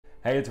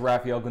Hey, it's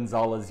Raphael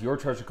Gonzalez, your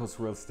Treasure Coast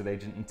real estate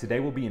agent, and today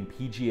we'll be in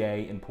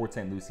PGA in Port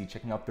St. Lucie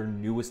checking out their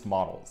newest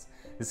models.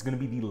 This is going to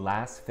be the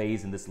last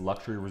phase in this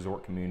luxury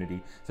resort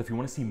community, so if you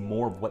want to see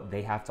more of what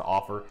they have to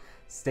offer,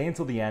 stay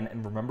until the end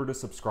and remember to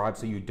subscribe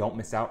so you don't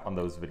miss out on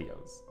those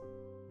videos.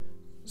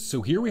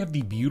 So here we have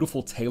the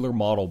beautiful Taylor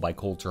model by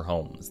Coulter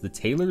Homes. The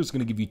Taylor is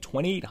going to give you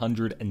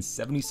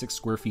 2,876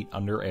 square feet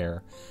under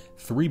air,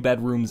 3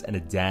 bedrooms and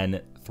a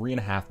den,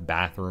 3.5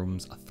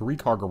 bathrooms, a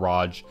 3-car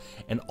garage,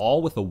 and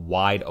all with a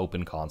wide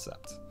open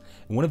concept.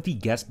 And one of the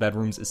guest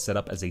bedrooms is set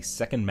up as a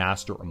second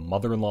master or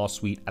mother-in-law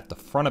suite at the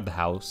front of the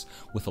house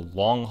with a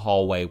long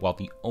hallway, while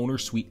the owner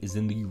suite is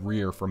in the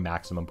rear for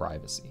maximum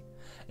privacy.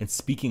 And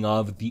speaking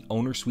of, the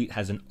owner suite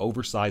has an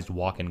oversized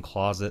walk-in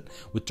closet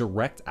with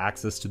direct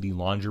access to the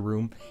laundry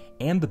room,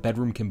 and the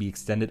bedroom can be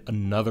extended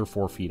another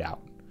 4 feet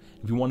out.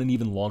 If you want an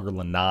even longer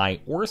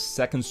lanai or a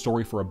second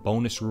story for a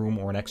bonus room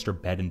or an extra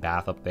bed and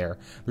bath up there,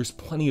 there's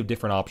plenty of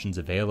different options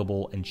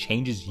available and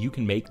changes you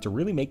can make to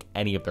really make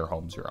any of their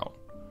homes your own.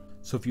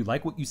 So if you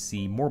like what you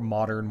see, more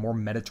modern, more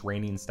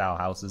Mediterranean style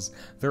houses,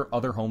 there are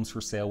other homes for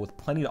sale with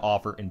plenty to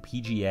offer in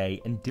PGA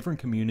and different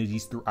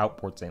communities throughout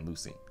Port St.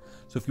 Lucie.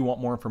 So if you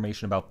want more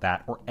information about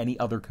that or any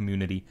other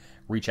community,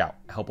 reach out.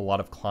 I help a lot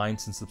of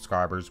clients and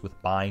subscribers with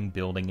buying,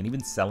 building, and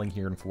even selling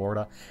here in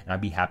Florida, and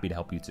I'd be happy to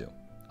help you too.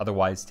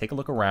 Otherwise, take a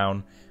look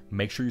around,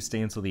 make sure you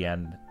stay until the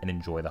end, and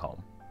enjoy the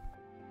home.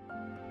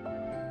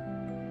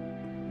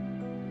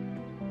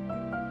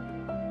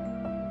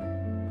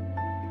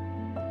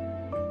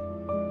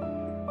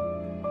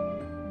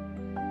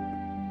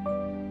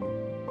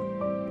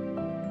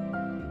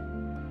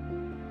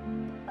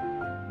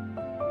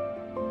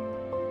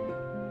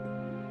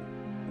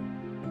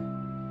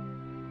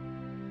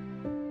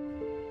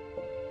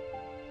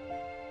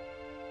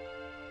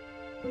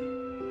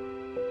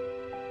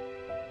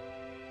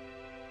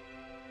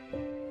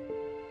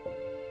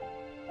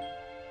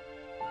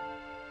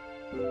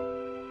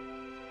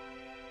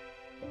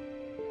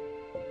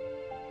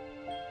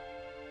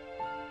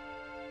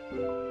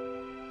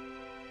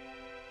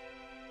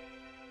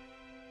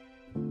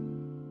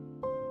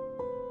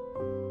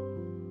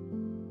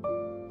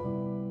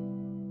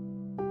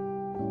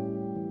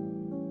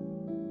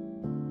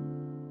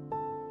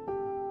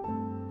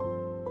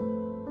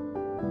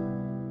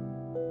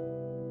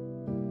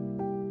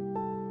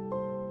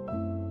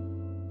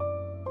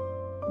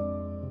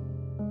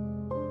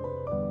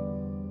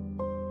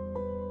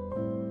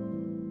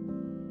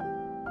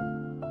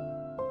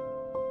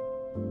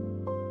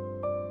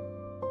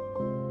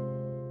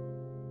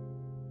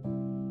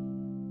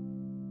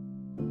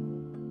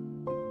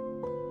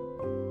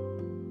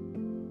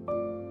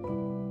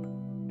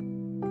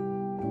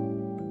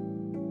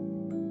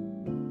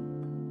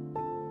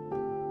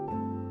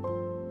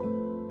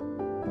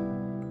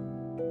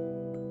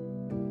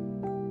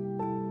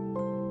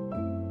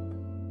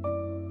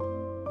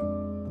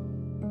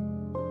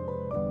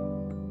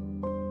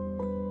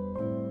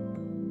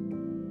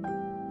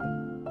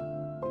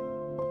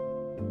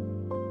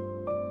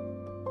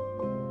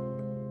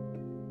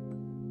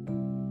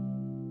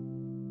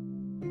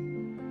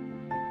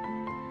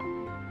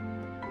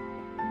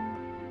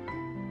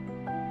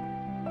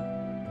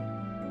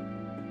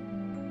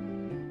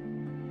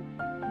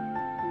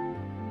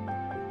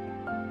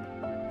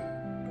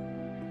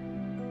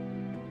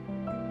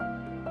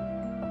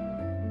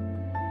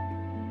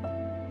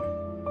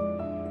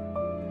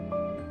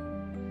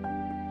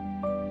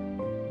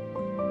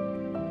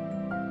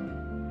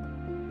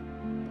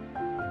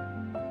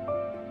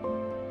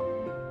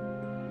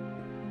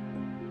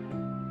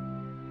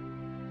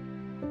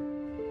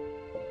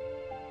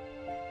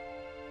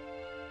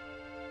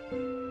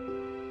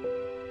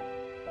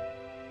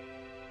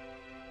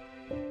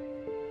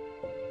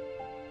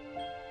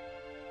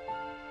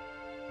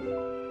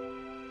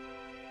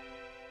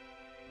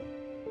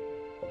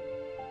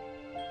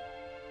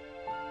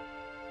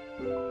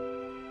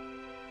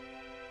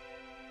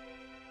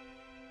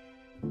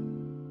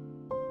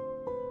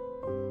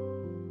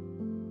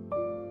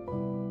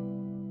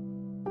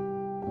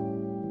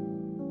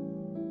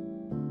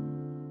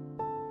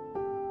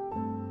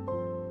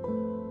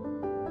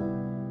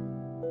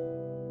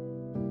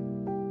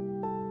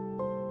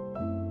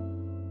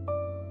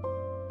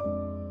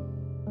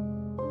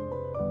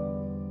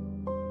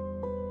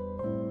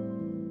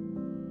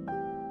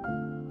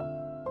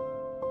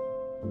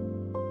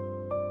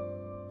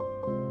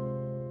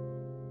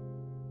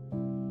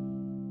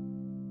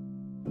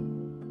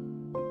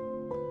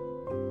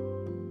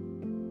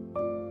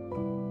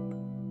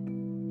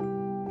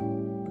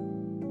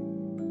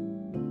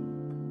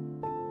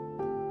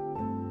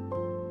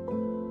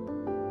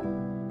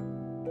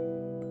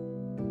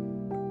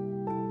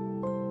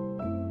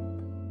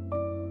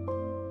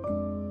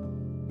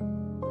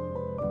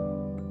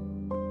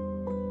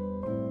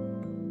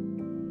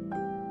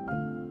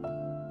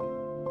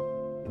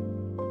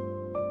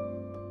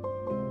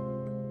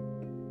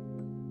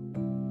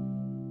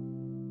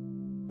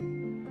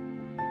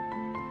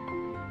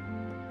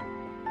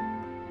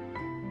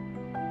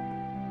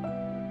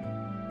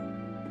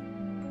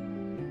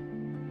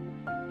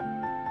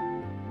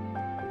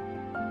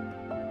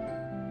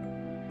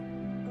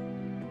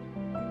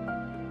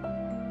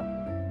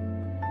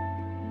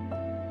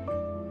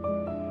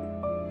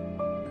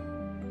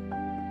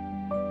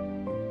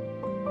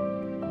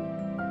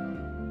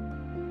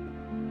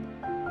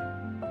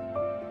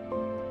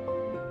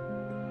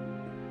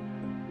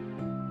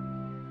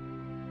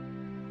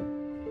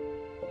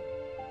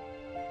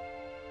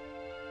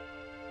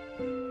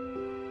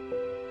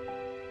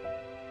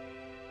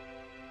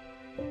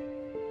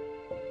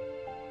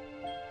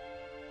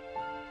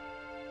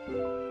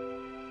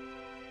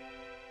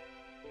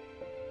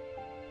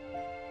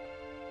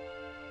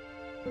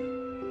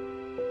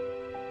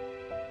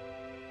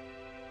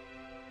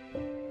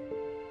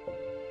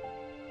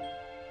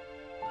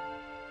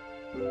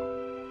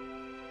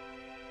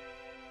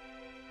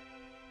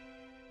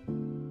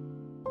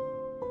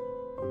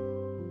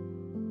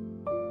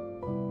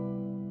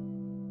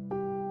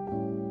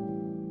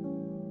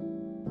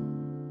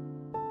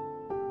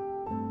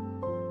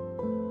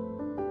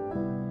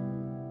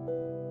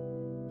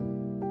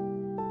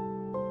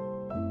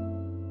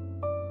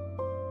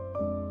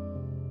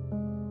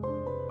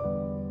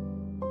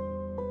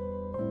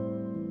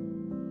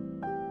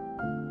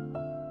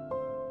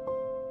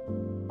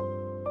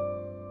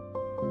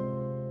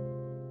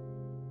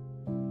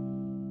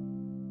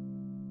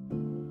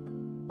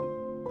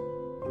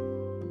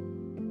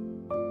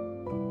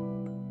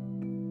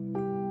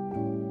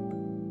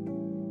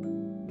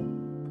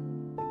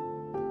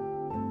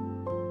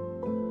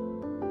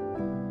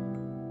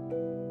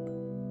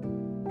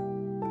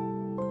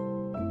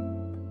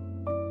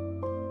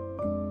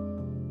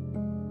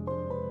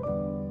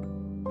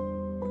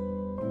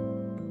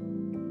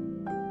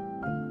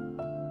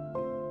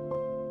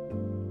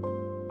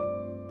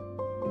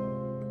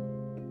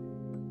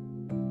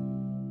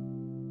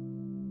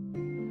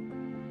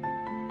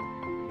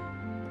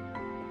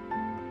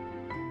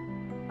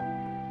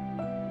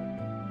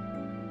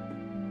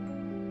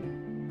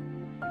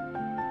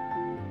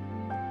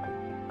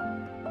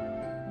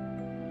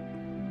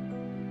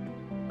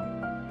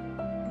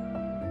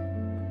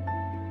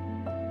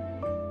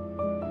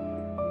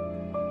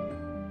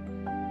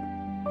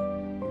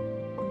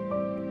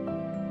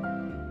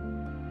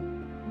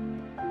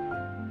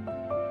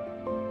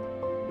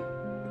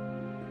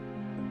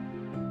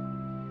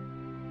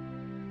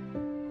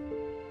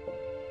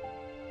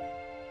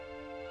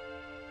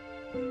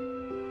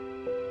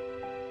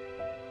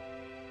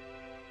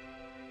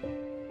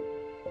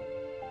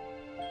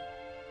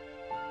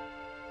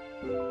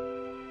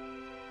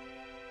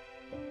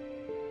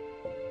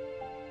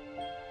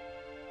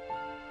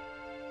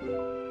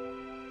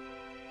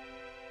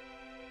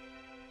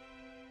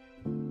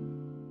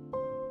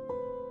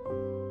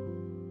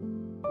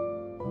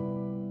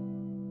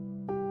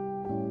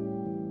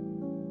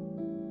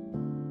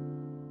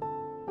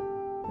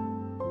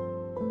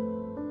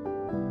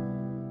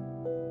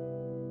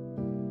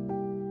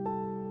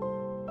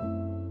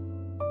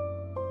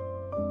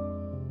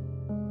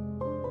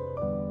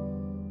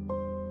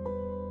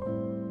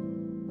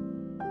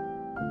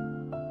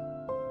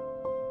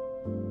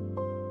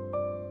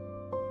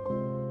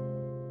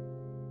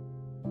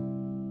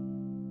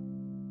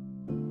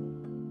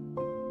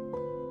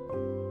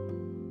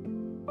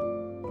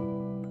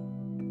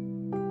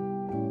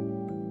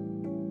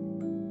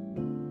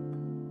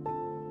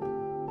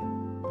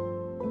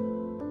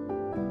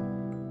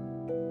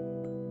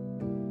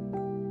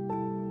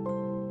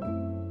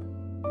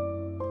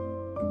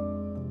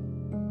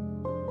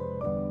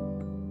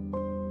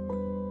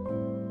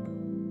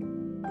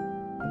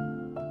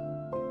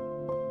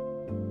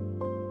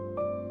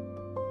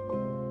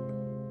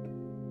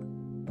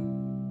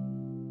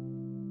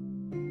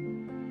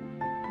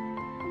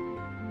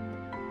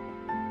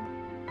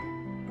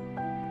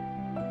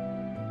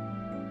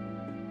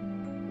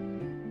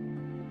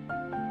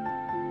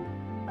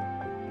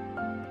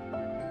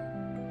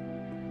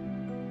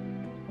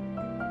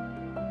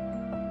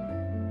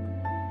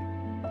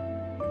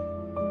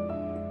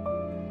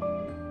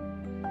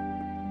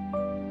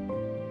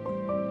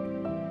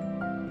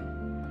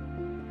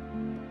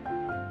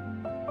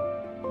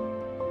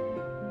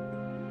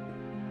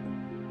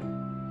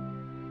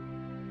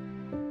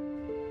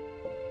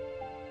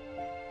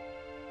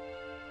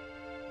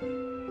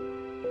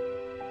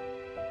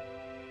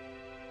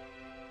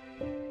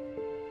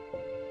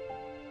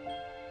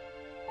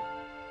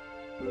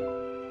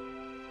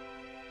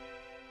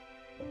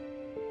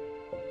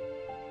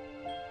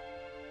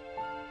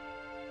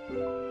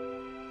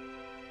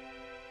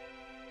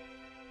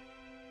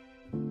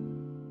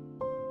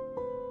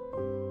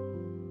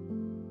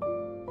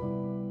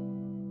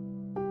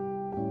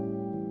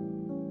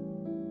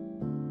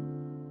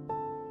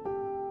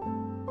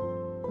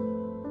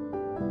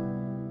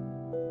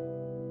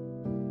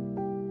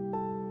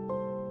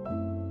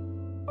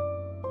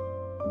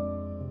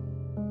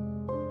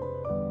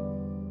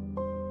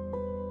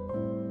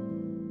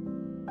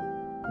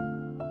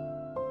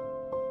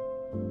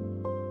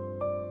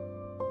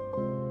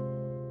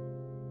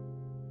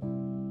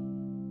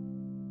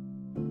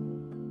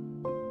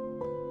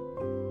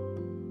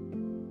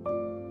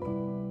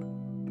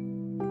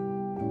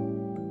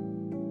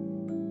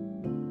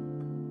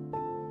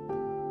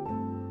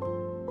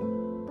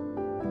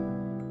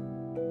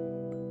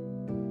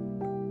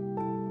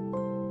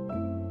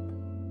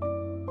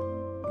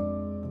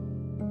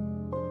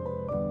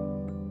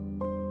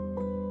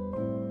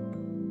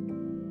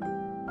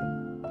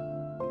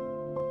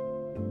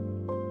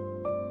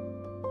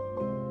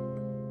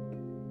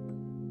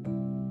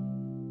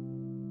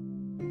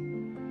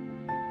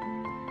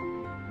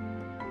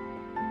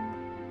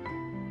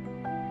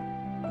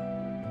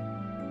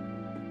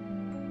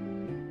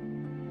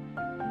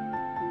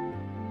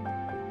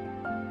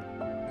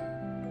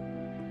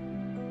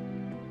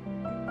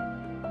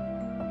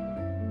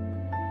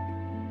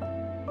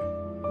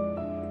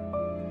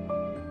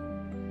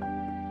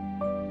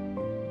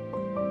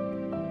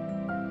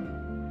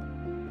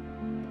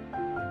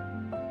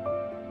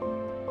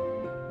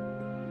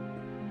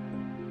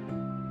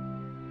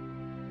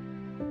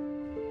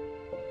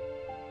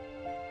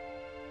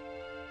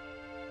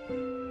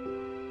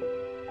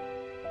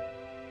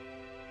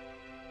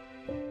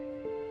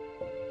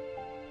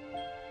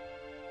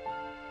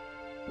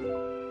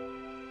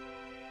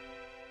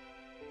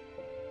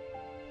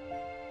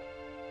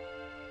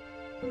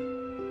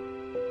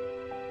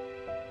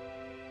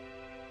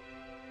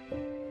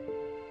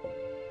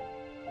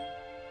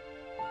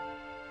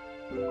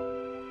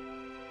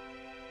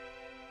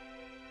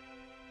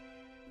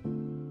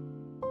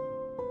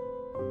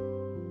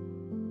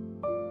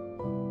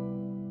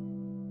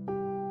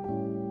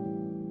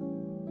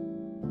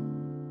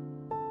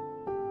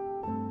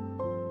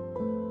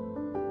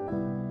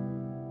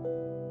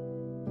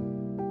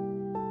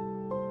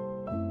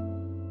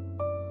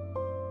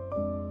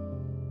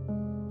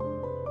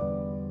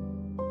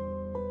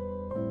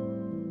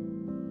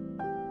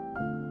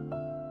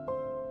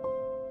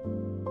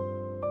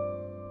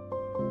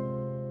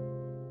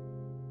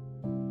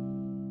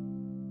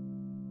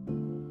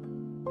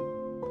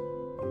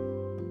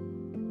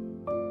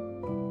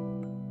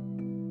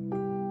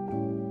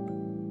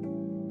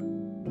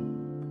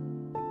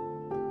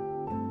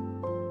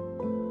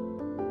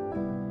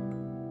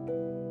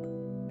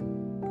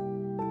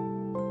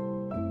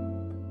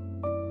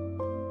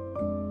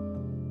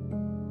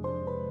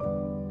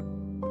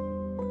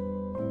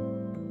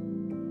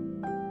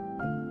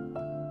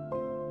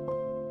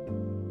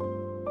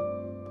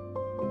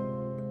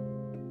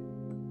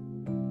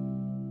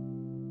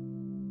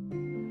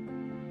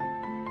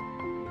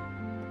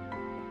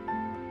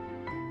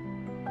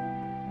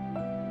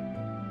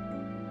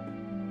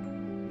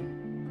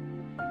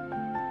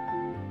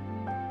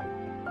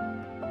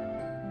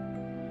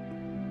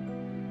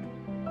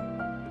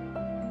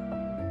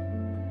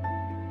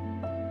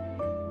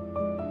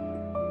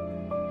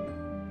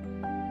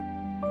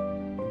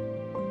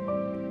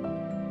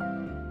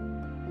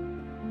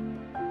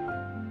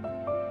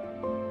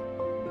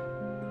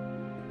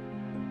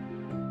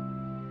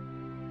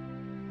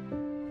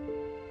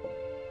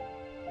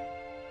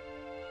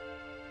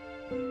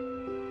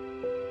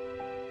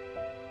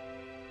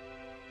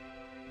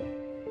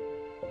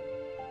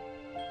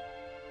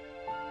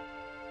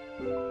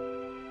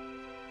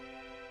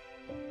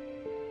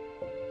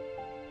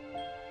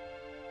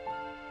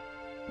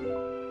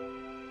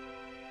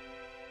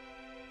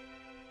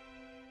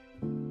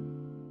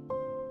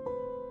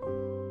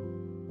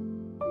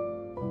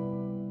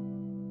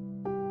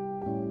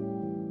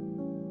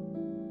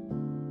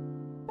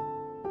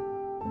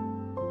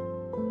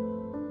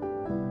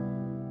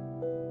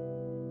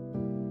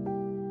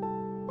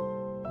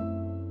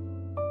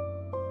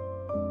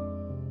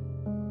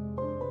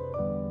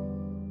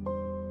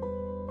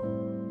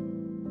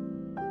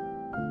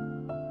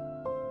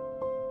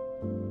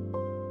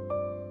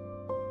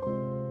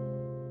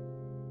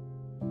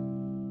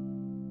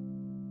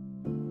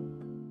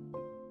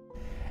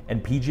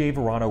 And PGA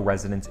Verano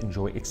residents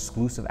enjoy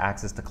exclusive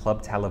access to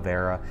Club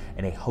Talavera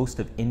and a host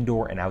of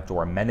indoor and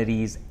outdoor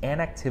amenities and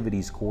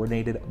activities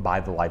coordinated by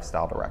the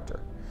lifestyle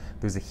director.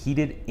 There's a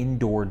heated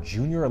indoor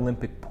junior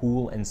Olympic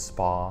pool and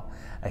spa,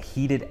 a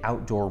heated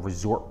outdoor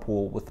resort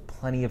pool with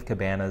plenty of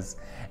cabanas,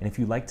 and if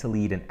you like to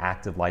lead an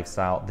active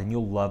lifestyle, then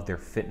you'll love their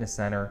fitness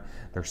center,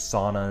 their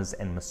saunas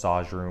and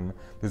massage room.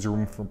 There's a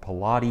room for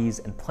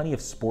Pilates and plenty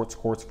of sports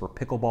courts for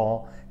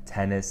pickleball,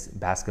 tennis,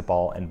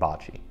 basketball, and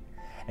bocce.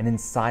 And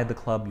inside the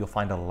club, you'll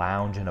find a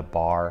lounge and a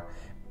bar,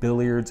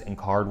 billiards and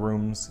card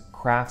rooms,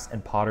 crafts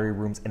and pottery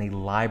rooms, and a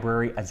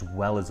library as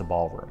well as a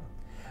ballroom.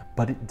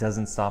 But it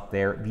doesn't stop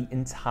there. The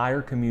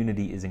entire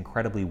community is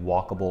incredibly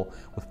walkable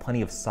with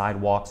plenty of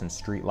sidewalks and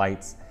street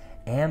lights.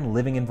 And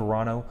living in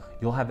Verano,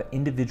 you'll have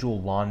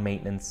individual lawn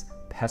maintenance,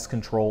 pest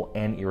control,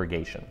 and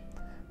irrigation.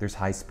 There's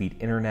high-speed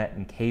internet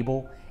and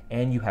cable,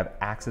 and you have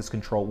access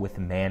control with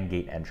man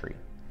gate entry.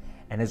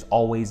 And as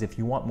always, if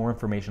you want more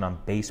information on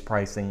base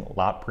pricing,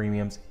 lot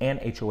premiums, and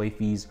HOA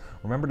fees,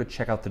 remember to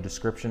check out the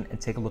description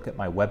and take a look at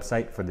my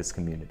website for this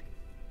community.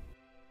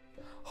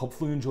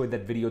 Hopefully you enjoyed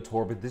that video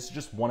tour, but this is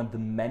just one of the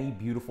many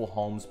beautiful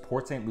homes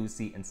Port St.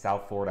 Lucie and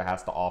South Florida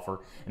has to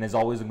offer. And as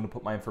always, I'm going to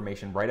put my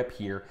information right up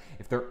here.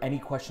 If there are any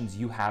questions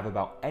you have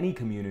about any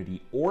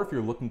community, or if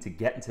you're looking to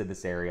get into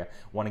this area,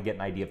 want to get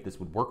an idea if this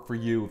would work for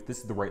you, if this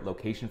is the right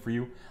location for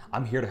you,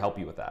 I'm here to help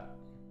you with that.